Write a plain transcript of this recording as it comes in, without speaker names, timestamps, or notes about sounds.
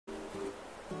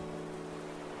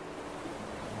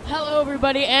Hello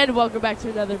everybody and welcome back to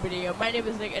another video. My name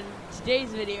is Nick and in today's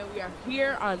video we are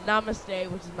here on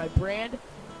NamaStay, which is my brand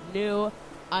new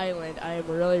island. I am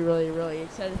really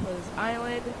excited for this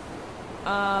island.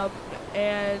 I've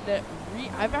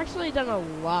actually done a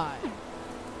lot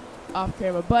off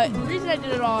camera, but the reason I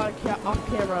did it all off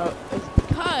camera is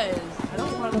because I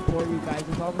don't want to bore you guys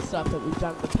with all the stuff that we've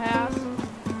done in the past.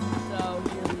 So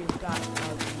here we've got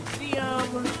a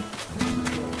museum.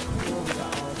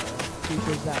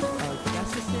 Features that are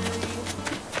necessary,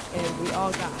 and we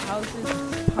all got houses.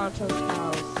 Poncho's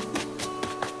house.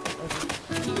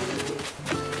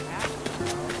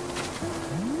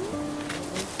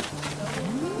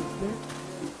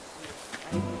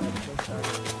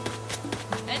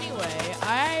 Anyway,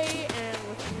 I am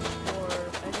looking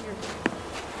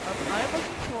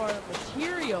for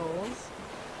materials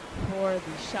for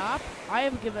the shop. I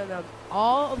have given them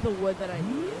all of the wood that I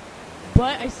need,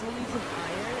 but I still need some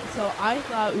iron. So I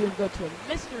thought we would go to a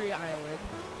mystery island.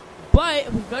 But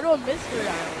if we go to a mystery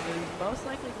island, there's most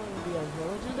likely going to be a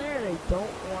villager there, and I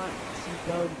don't want to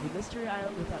go to the mystery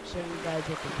island without showing you guys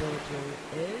what the villager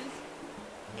is.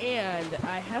 And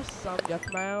I have some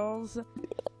Nook miles,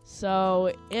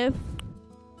 so if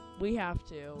we have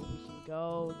to, we can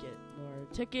go get more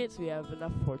tickets. We have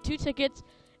enough for 2 tickets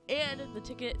and the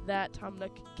ticket that Tom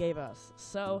Nook gave us.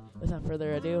 So without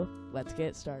further ado, let's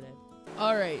get started.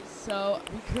 Alright, so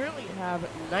we currently have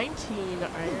 19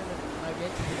 iron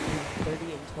nuggets, which is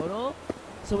 30 in total.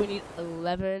 So we need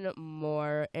 11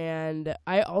 more. And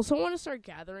I also want to start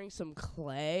gathering some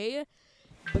clay,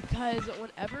 because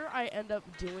whenever I end up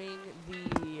doing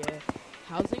the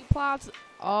housing plots,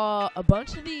 a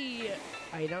bunch of the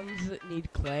items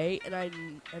need clay, and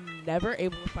I'm never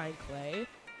able to find clay.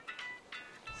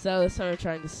 So this time I'm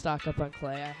trying to stock up on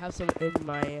clay. I have some in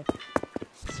my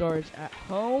storage at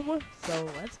home, so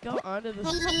let's go on to this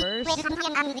first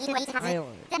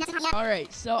island.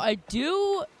 Alright, so I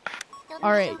do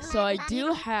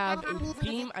have a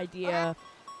theme idea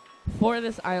for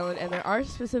this island, and there are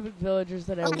specific villagers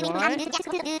that I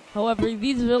want. However,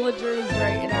 these villagers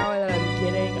right now that I'm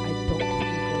getting, I don't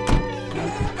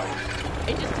think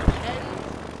it just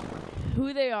depends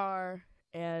who they are,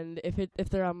 and if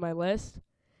they're on my list,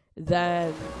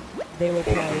 then they will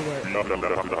probably work.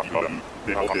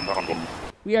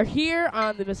 We are here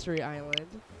on the mystery island.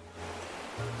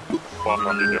 We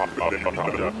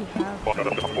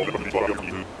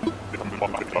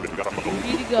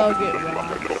need to go get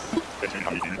rocks.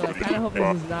 So I kind of hope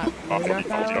this is not Mini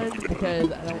Rock Island, because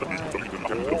I don't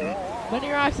want many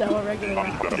rocks, I want regular rocks.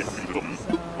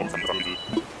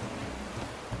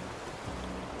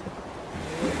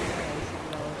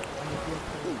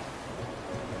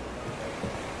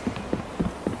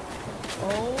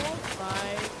 Oh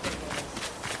my goodness.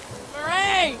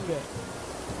 Meringue!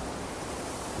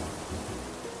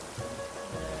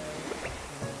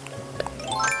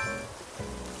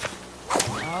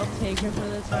 I'll take her for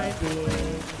the time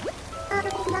being.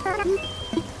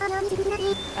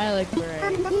 I like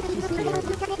meringue. She's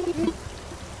cute.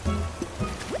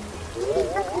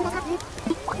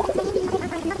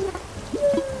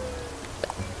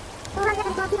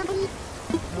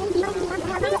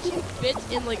 Fits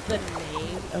in like the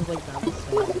name of like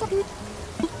NamaStay.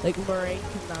 Like meringue is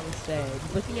NamaStay.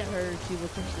 Just looking at her, she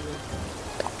looks like she lives.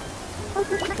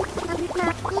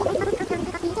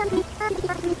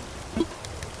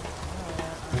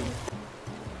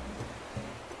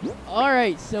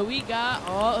 Alright, so we got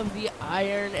all of the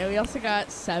iron, and we also got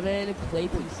 7 clay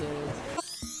pieces.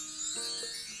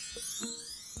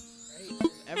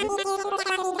 Right,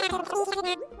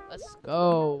 let's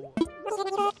go.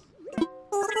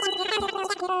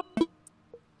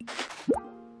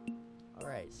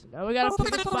 Alright, so now we gotta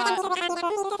pick a spot,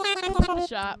 pick a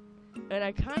shop, and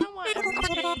I kind of want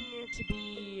everything to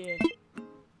be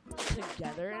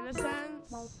together in a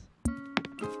sense.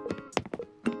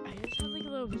 I just have like a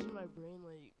little vision in my brain,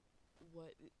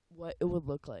 like what it would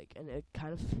look like, and it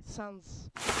kind of sounds,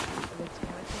 and it's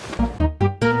kind of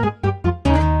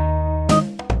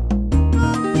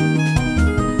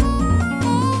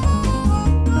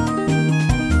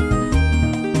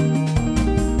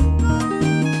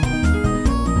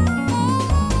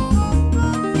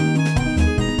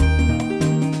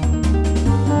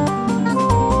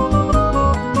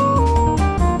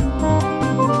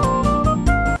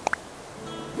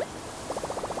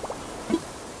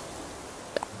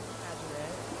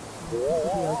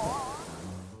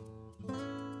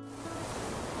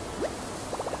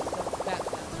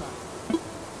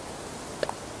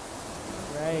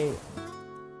Right.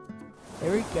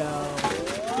 There we go.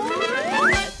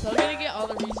 I'm still gonna get all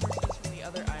the resources from the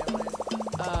other island.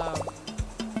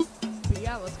 But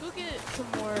yeah, let's go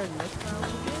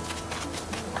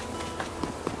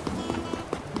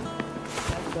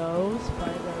those,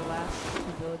 find our last 2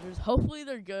 villagers. Hopefully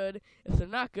they're good. If they're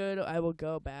not good, I will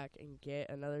go back and get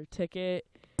another ticket.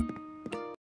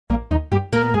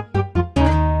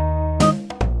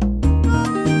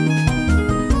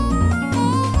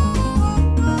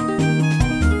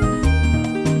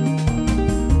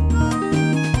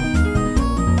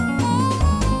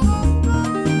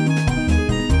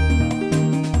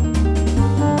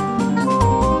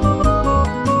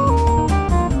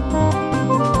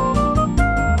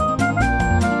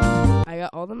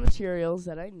 All the materials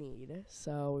that I need,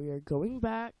 so we are going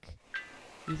back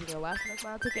using our last Nook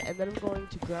Mile ticket, and then I'm going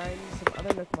to grind some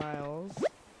other Nook Miles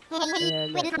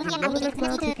and do another Nook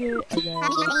Mile ticket, and then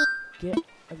get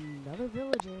another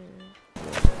villager.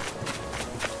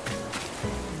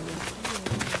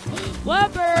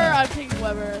 Weber! I'm taking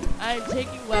Weber. I'm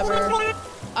taking Weber.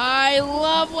 I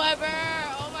love Weber!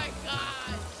 Oh my gosh!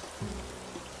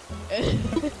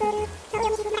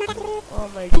 Oh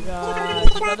my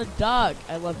gosh, another duck.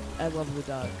 I love the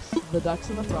ducks. The ducks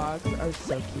and the frogs are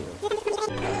so cute.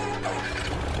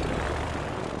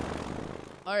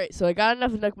 Alright, so I got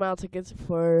enough Nook Mile tickets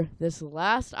for this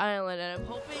last island, and I'm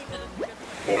hoping that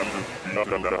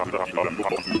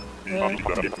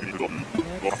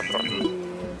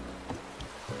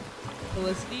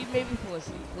Felicity, maybe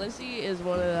Felicity. Felicity is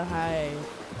one of the high.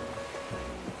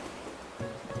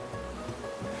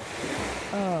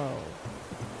 Oh.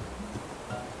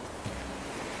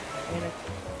 And a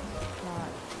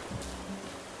pot.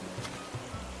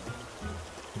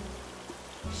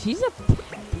 She's a puppy?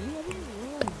 I didn't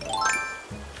realize.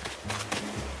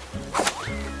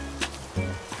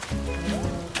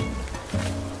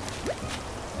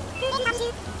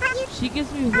 She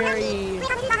gives me very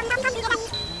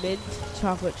mint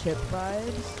chocolate chip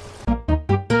vibes.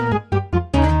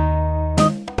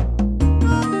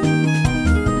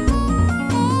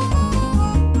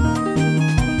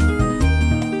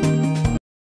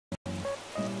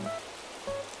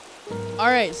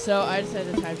 Alright, so I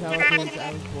decided to time travel because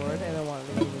I was bored and I wanted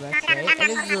to leave the next day.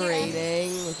 And it's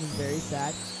raining, which is very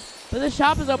sad. But the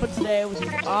shop is open today, which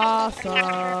is awesome.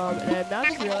 And I'm now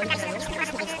just realizing I don't think I could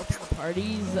have opened the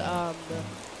parties.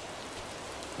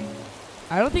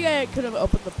 I don't think I could have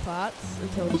opened the plots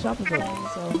until the shop is open.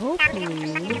 So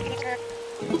hopefully.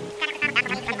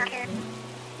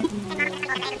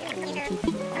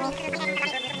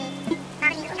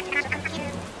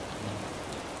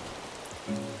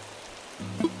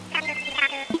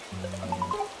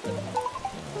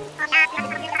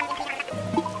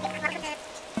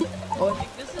 Oh, I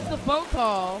think this is the phone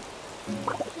call.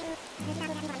 That's the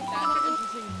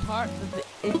interesting part that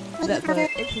the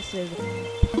interested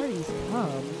parties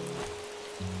come.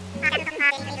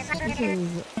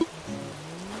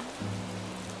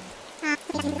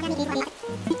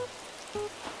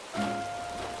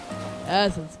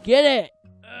 Yes, let's get it.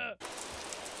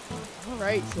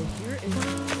 Alright, so here is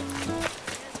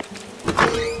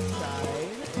inside.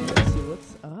 Let's see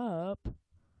what's up.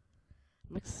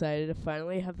 I'm excited to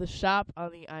finally have the shop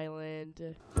on the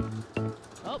island.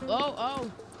 Oh.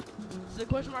 This is a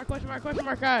question mark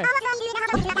guy.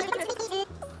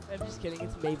 I'm just kidding,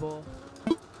 it's Mabel.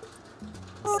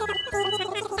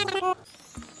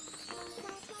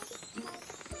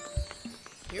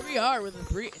 Here we are with the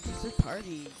 3 interested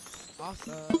parties.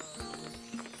 Awesome.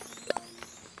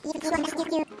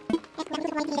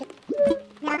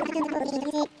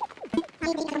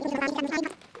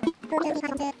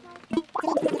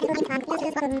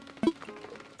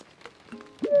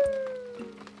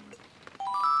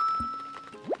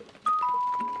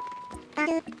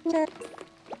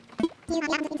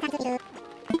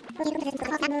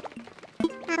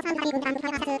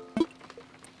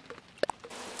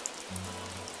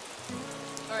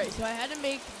 Alright, so I had to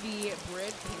make the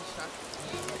bridge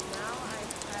construction, and now I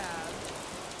have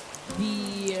the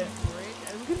bridge.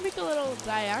 I'm gonna make a little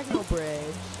diagonal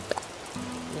bridge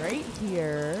right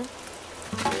here.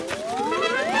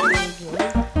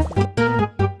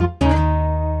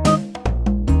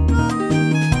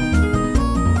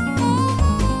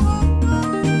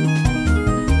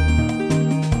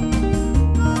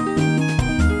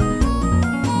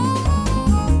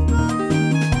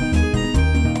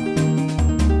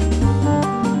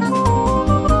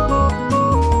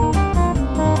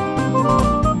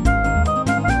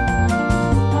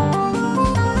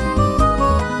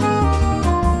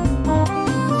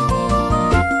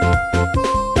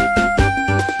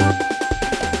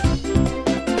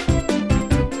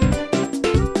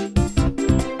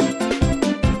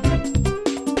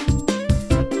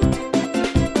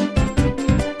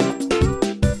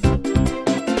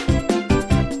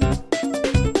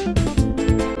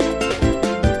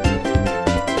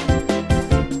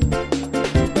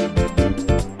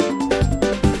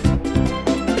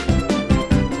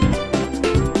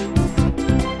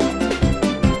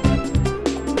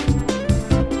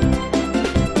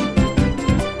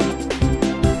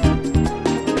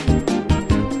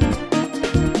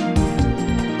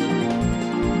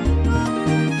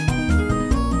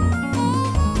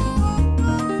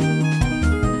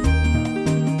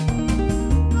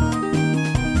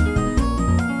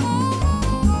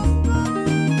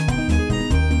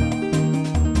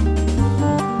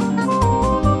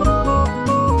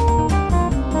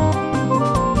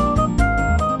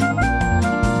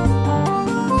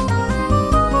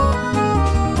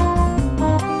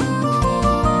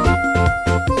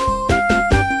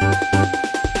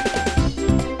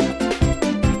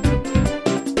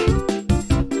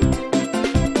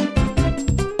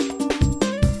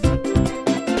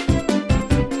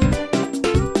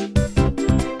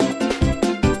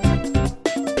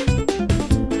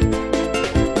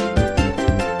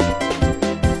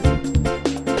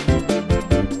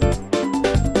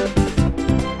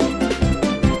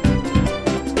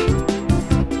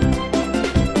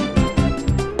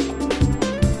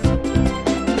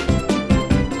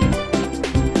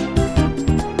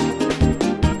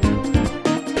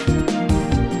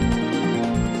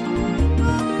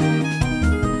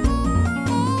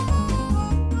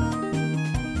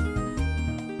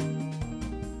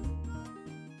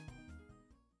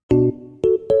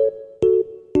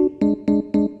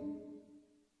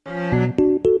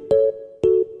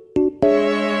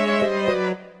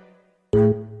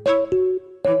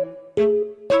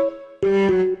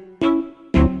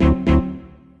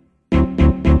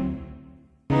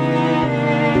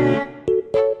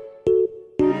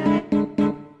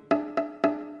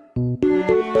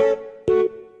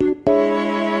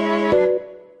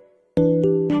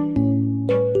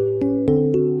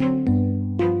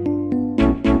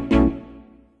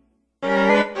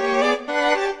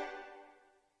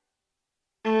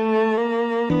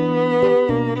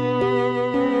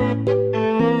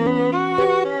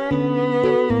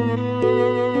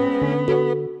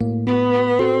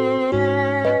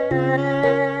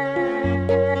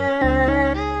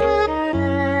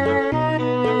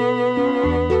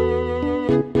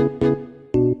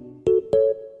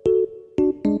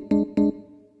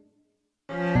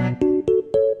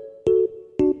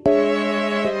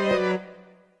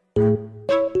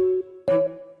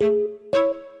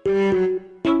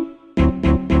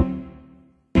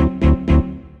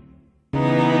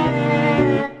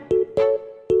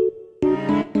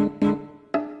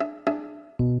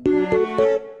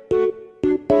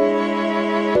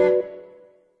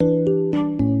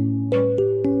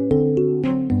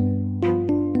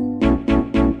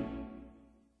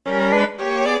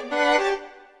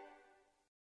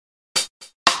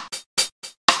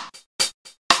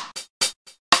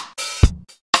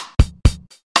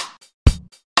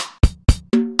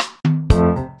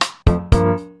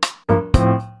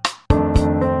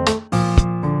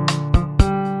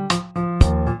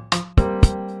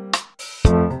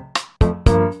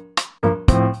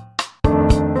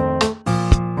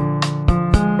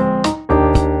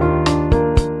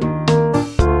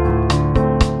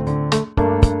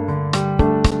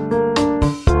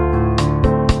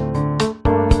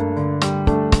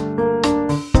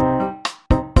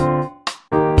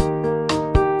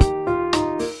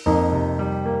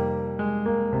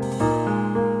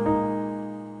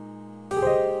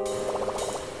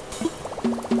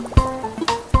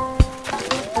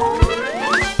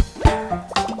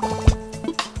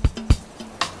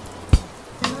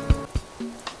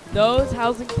 Those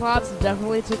housing plots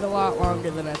definitely took a lot longer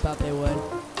than I thought they would.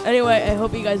 Anyway, I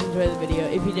hope you guys enjoyed the video.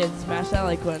 If you did, smash that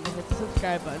like button, hit the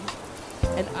subscribe button.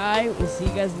 And I will see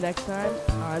you guys next time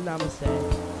on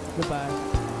NamaStay.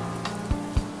 Goodbye.